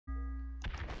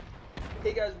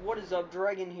Hey guys, what is up?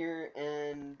 Dragon here,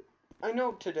 and I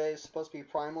know today is supposed to be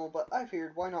Primal, but I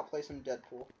figured why not play some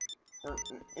Deadpool? Or,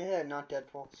 not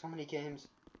Deadpool. So many games.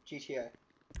 GTA.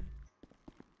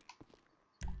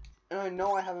 And I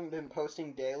know I haven't been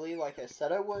posting daily like I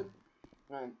said I would,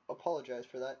 and I apologize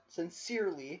for that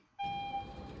sincerely,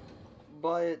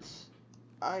 but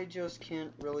I just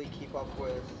can't really keep up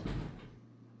with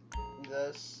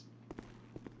this,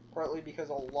 partly because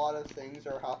a lot of things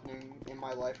are happening in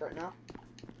my life right now.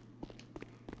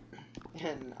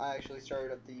 And I actually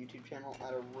started up the YouTube channel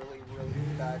at a really, really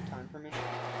bad time for me.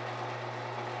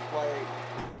 Like,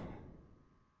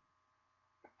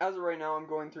 as of right now, I'm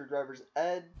going through driver's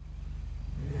ed.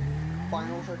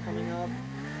 Finals are coming up.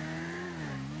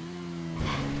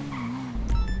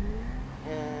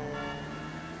 And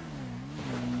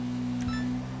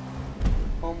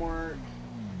homework.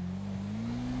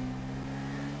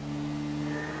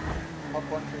 A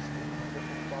bunch of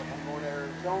different stuff. I'm going to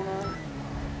Arizona.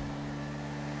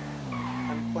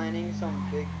 I'm planning some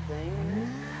big things,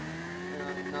 and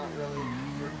I'm not really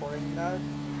recording that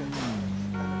because it's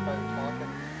kind of private talk, and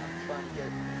I'm trying to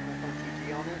get my phone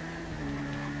TG on it,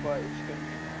 but it's going to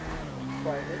be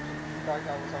private. In fact,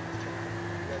 I was on this channel.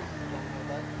 You guys don't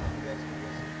know that. You guys can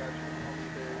go subscribe to me. I'll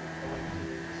leave a link to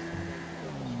this in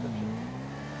the description.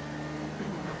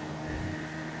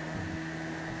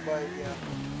 But yeah,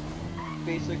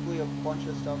 basically a bunch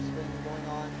of stuff's been going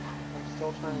on. I'm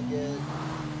still trying to get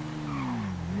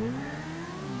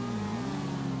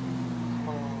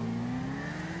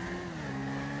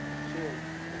shoot,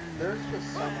 there's just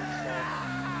so much stuff.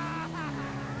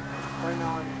 Right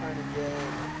now I'm trying to get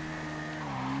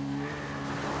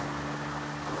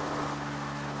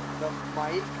the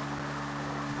mic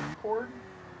cord,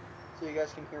 so you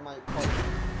guys can hear my part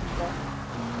stuff.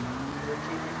 Your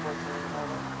TV sports and all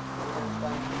that. We're gonna try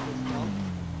and keep this jump.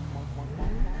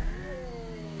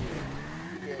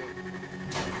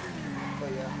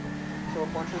 But yeah, so a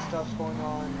bunch of stuff's going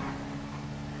on,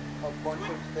 a bunch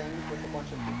of things with a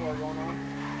bunch of people are going on.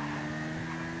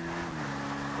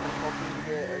 I'm hoping to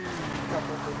get a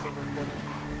couple of days of recording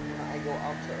when I go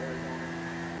out to Arizona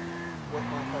with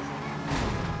my cousin,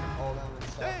 all them and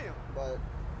stuff. Damn. But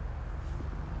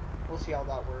we'll see how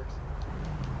that works.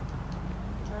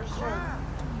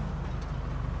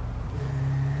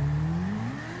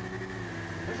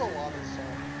 There's a lot of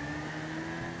stuff.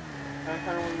 I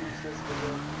kind of want to use this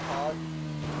video pod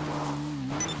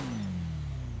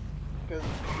because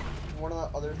one of the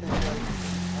other things, like,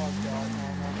 oh god, no.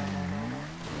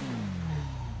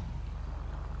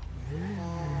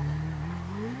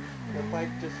 The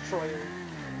bike destroyer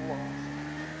lost.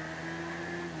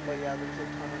 But yeah, there's a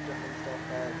ton of different stuff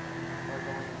that are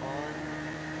going on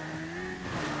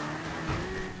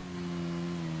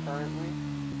currently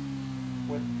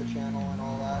with the channel and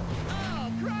all that.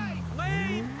 Oh, great!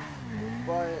 Lead!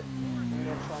 But I'm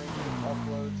gonna try and get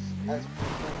uploads as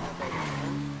frequent as I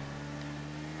can.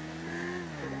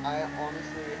 Cause I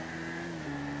honestly,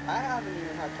 I haven't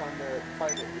even had time to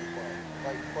privately play.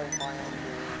 Like play my own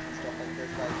games and stuff like this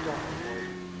that I don't record.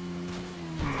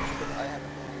 Because I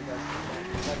haven't known you guys to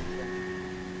play them.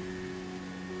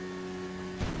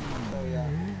 So yeah,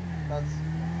 that's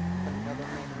another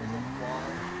main reason why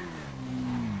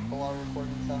a lot of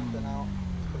recordings haven't been out.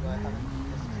 Because I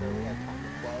haven't necessarily had time to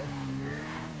play.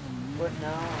 But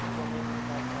now I'm going to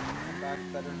come back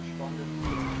better and stronger.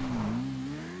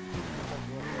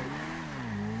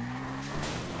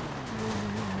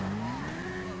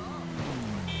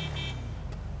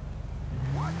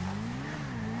 What?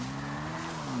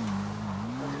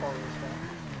 Let's follow this guy.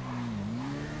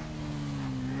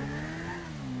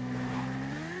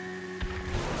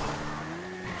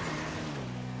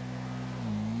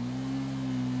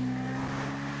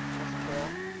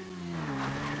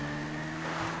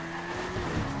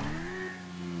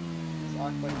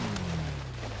 Like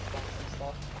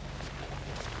stuff.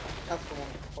 That's the one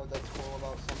part that's cool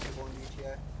about some people in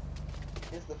GTA.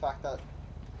 Is the fact that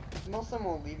most of them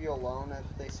will leave you alone if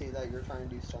they see that you're trying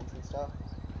to do stunts and stuff.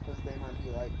 Because they might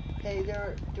be like, hey,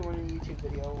 they're doing a YouTube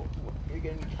video, you're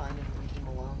gonna be kind and leave them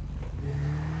alone.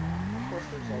 Of course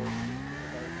there's always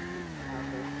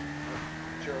people like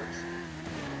jerks.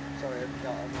 Sorry, I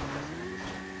forgot I'm not pressing on this.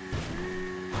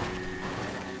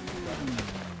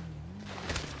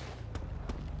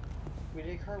 We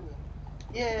did a cartwheel.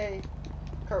 Yay!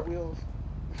 Cartwheels.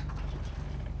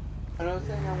 Another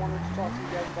thing I wanted to talk to you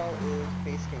guys about is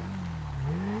base game.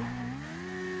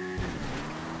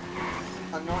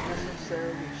 I'm not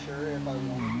necessarily sure if I want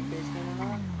to do base game or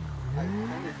not. I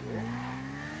kind of do.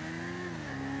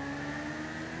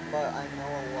 But I know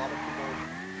a lot of people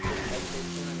like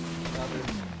base game and rather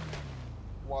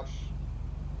watch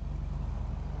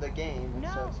the game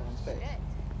instead No of someone's face. shit.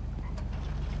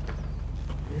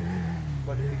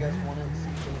 But if you guys want to see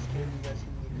face cam, you guys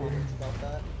can leave comments about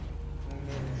that. We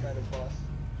made it inside a bus.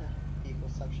 Equal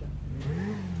section.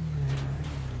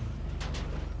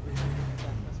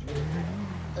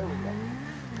 There we go.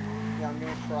 Yeah, I'm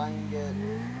gonna try and get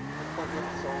an appointment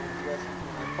with someone. You guys can do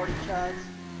my party chats.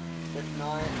 If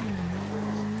not,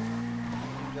 we're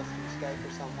just do Skype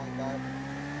or something like that.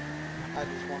 I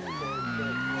just wanted to get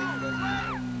it to where you guys can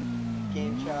do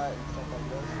game chat and stuff like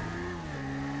this.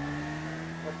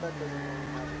 But that doesn't really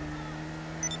matter.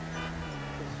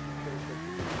 Because who cares what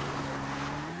you do.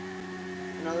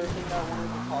 Another thing that I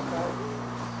wanted to talk about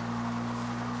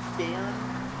is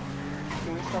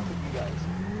doing stuff with you guys.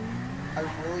 I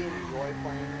really enjoy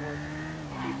playing with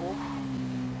people.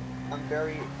 I'm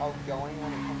very outgoing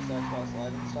when it comes to Xbox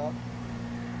Live and stuff.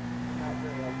 Not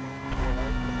very outgoing in real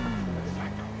life because I'm embarrassed.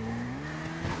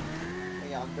 But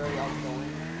yeah, I'm very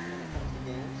outgoing when it comes to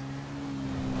games.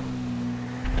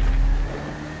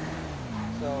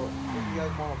 So, if you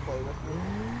guys want to play with me,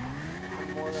 I'm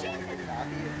more than likely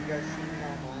happy. If you guys see me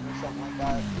online or something like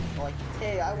that, like,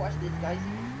 hey, I watched this guy's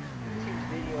YouTube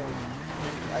videos,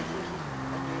 and I think he's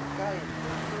a nice guy and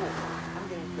really cool. I'm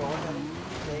gonna go ahead and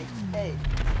say, hey,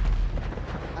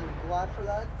 I'm glad for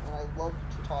that, and I love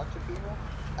to talk to people.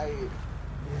 If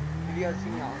you guys see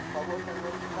me out in public, I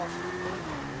love to talk to people, and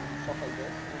stuff like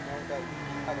this. I know that we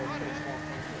have a pretty small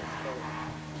fan base, but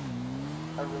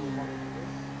I really want to do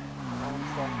this. I'm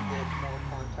trying to get more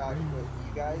contact with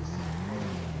you guys,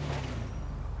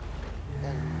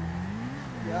 and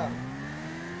yeah.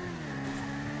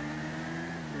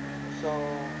 So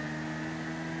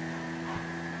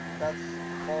that's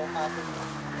all happening.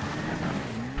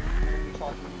 I'm going to be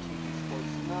talking to TG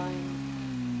Sports 9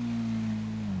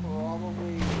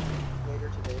 probably later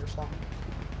today or something.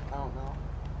 I don't know.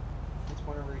 It's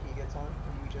whenever he gets on,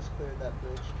 and we just cleared that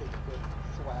bridge with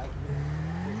swag.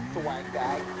 With swag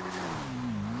bag.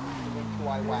 With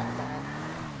swag bag.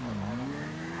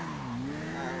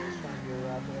 I was trying to be a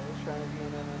rapper. I was trying to be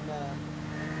an Eminem.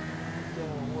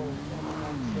 Didn't work.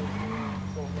 Eminem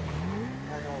so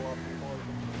I know a lot of people are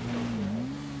going to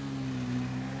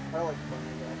I like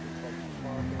funny rappers like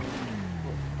Tupac and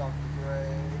Dr. Dre.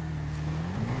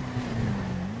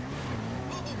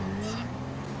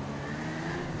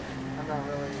 I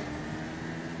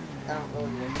don't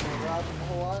really listen to rap a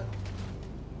whole lot.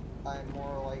 I'm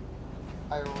more like,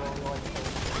 I really like to.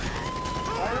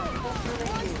 Why are people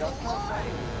shooting me? That's not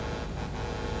funny.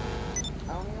 I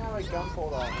don't even have a gun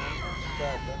pulled out, man. That's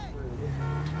dead. That's rude. If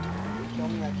you kill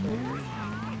me, I kill you.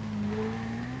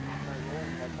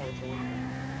 That's how it's over.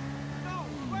 No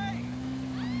way!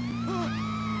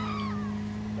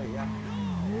 But yeah.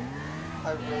 I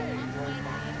really enjoy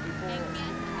playing with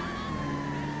people.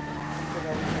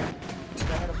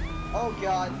 Oh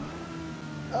god.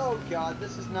 Oh god,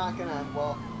 this is not gonna end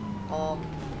well.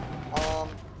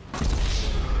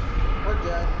 We're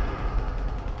dead.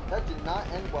 That did not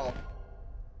end well.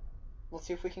 Let's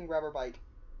see if we can grab our bike.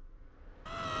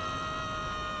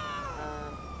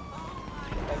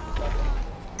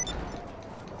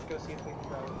 Let's go see if we can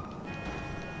grab it.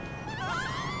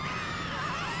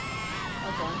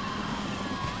 Okay.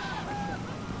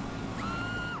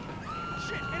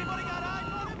 Shit, anybody got eyes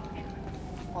on him?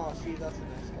 Oh, see, that's a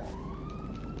nice guy.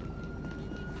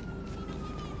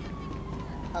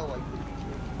 I like the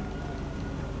GTA.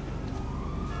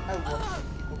 I love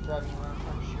people driving around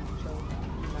trying to shoot each other.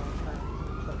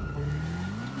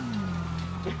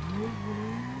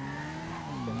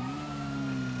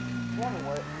 You know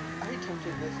what? I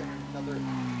attempted this in a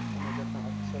different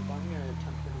episode, but I'm gonna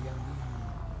attempt it again.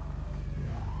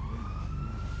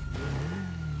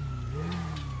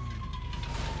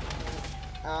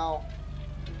 Ow.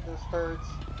 This hurts.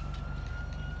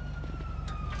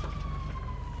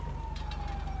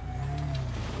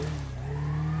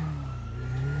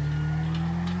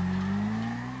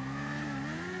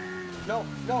 No,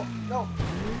 no, no!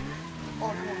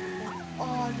 Oh no!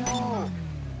 Oh no!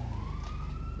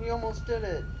 We almost did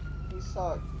it! We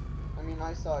suck. I mean,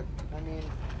 I suck. I mean,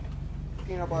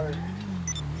 peanut butter.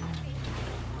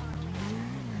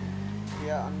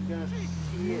 Yeah, I'm gonna see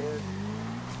if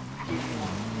Casey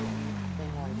wants to do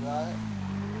anything like that.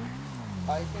 I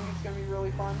think it's gonna be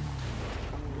really fun.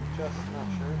 I'm just not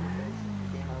sure because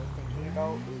the game I was thinking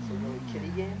about is a really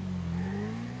kiddie game.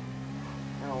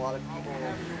 And a lot of people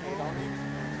hate on it.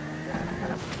 I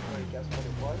guess you already guessed what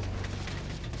it was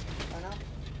by now.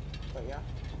 But yeah.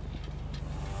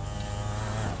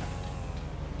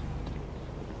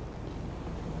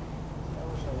 I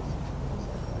wish I was close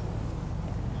like that.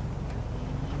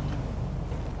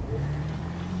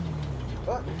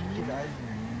 But he died.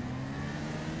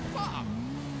 Stop!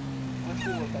 Let's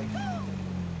see what bike.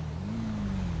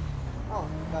 Oh,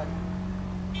 got it.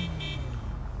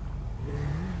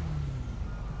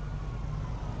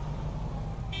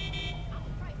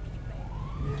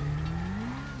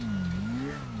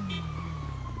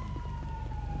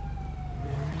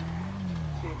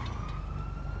 See.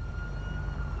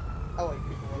 I like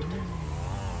people like this.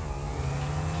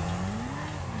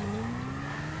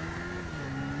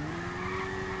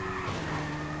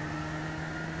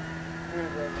 I'm gonna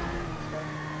drive around this guy.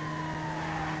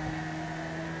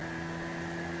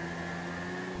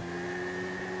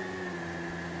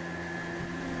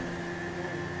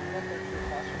 Like actually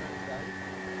faster than this guy.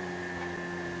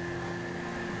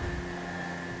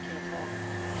 Can't tell.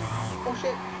 Oh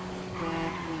shit!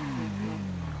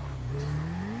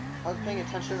 I was paying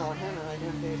attention on him and I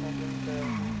didn't pay attention to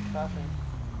traffic.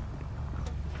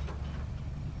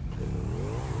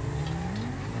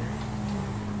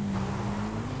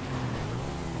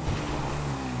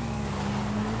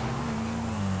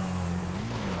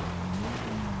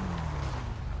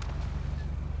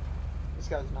 This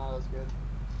guy's not as good.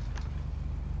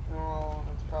 No,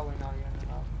 it's probably not even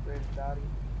an upgraded daddy.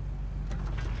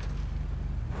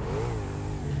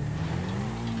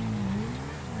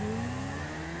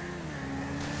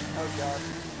 Oh god, is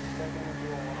that gonna do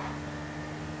a lot?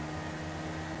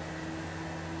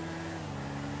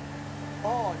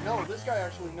 Oh no, this guy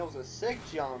actually knows a sick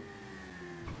jump.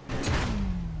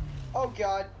 Oh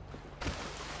god.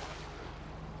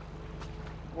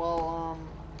 Well,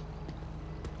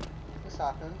 this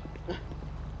happened.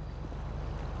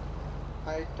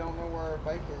 I don't know where our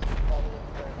bike is. It's probably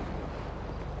up there.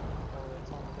 Oh,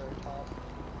 it's on the very top.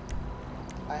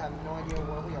 I have no idea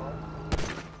where we are.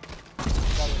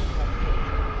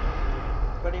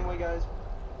 But anyway, guys,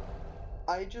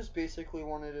 I just basically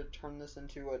wanted to turn this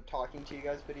into a talking to you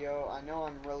guys video. I know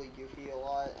I'm really goofy a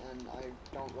lot, and I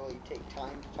don't really take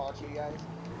time to talk to you guys.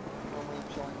 Normally I'm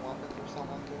showing weapons or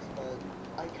something like this, but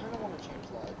I kind of want to change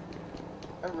that.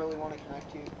 I really want to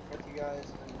connect with you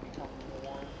guys and become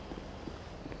more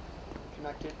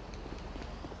connected.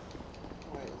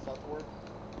 Wait, is that the word?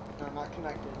 No, not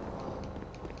connected.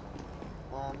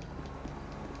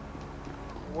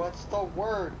 What's the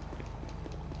word?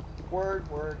 Word.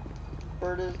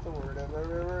 Bird is the word.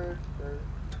 Bird.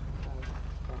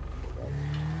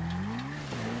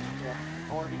 Yeah,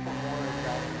 I want to become more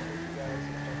intelligent with you guys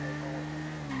and stuff like that.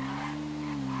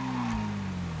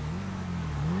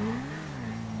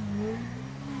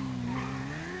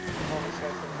 Oh, this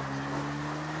guy's the next one.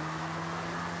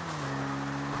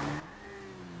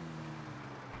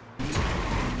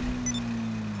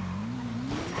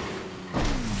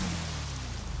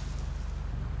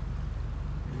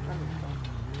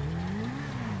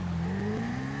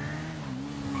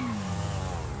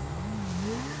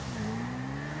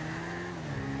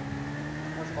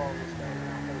 Let's follow this guy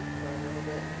around for a little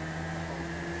bit.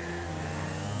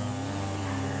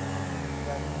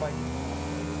 That bike.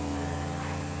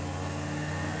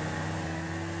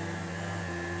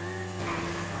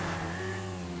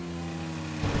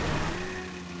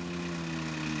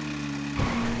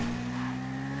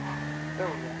 There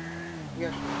we go. We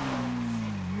actually.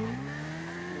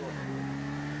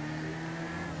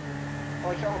 I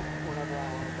like how whenever I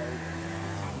want to bike.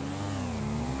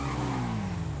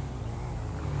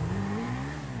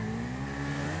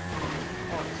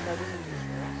 Oh, this guy doesn't do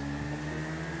stress.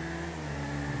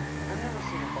 I've never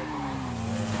seen a bike on that.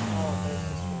 Oh, there's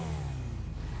this one.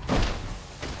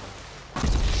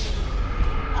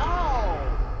 Ow!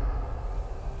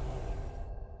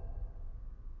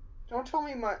 Don't tell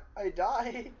me I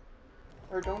died.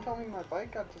 Or don't tell me my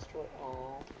bike got destroyed.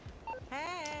 Oh.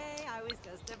 Hey, I was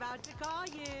just about to call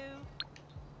you.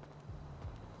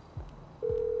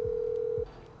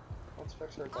 Let's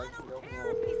fix our bike and go from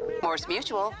there. Morse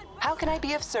Mutual, how can I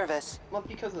be of service? Well,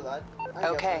 because of that, I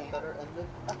Okay. guess I better end the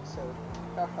episode.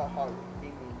 Ha ha ha, be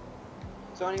mean.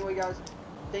 So anyway, guys,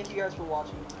 thank you guys for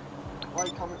watching.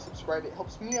 Like, comment, subscribe. It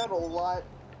helps me out a lot.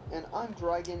 And I'm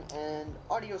Dragon, and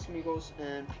adios amigos,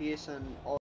 and peace, and all.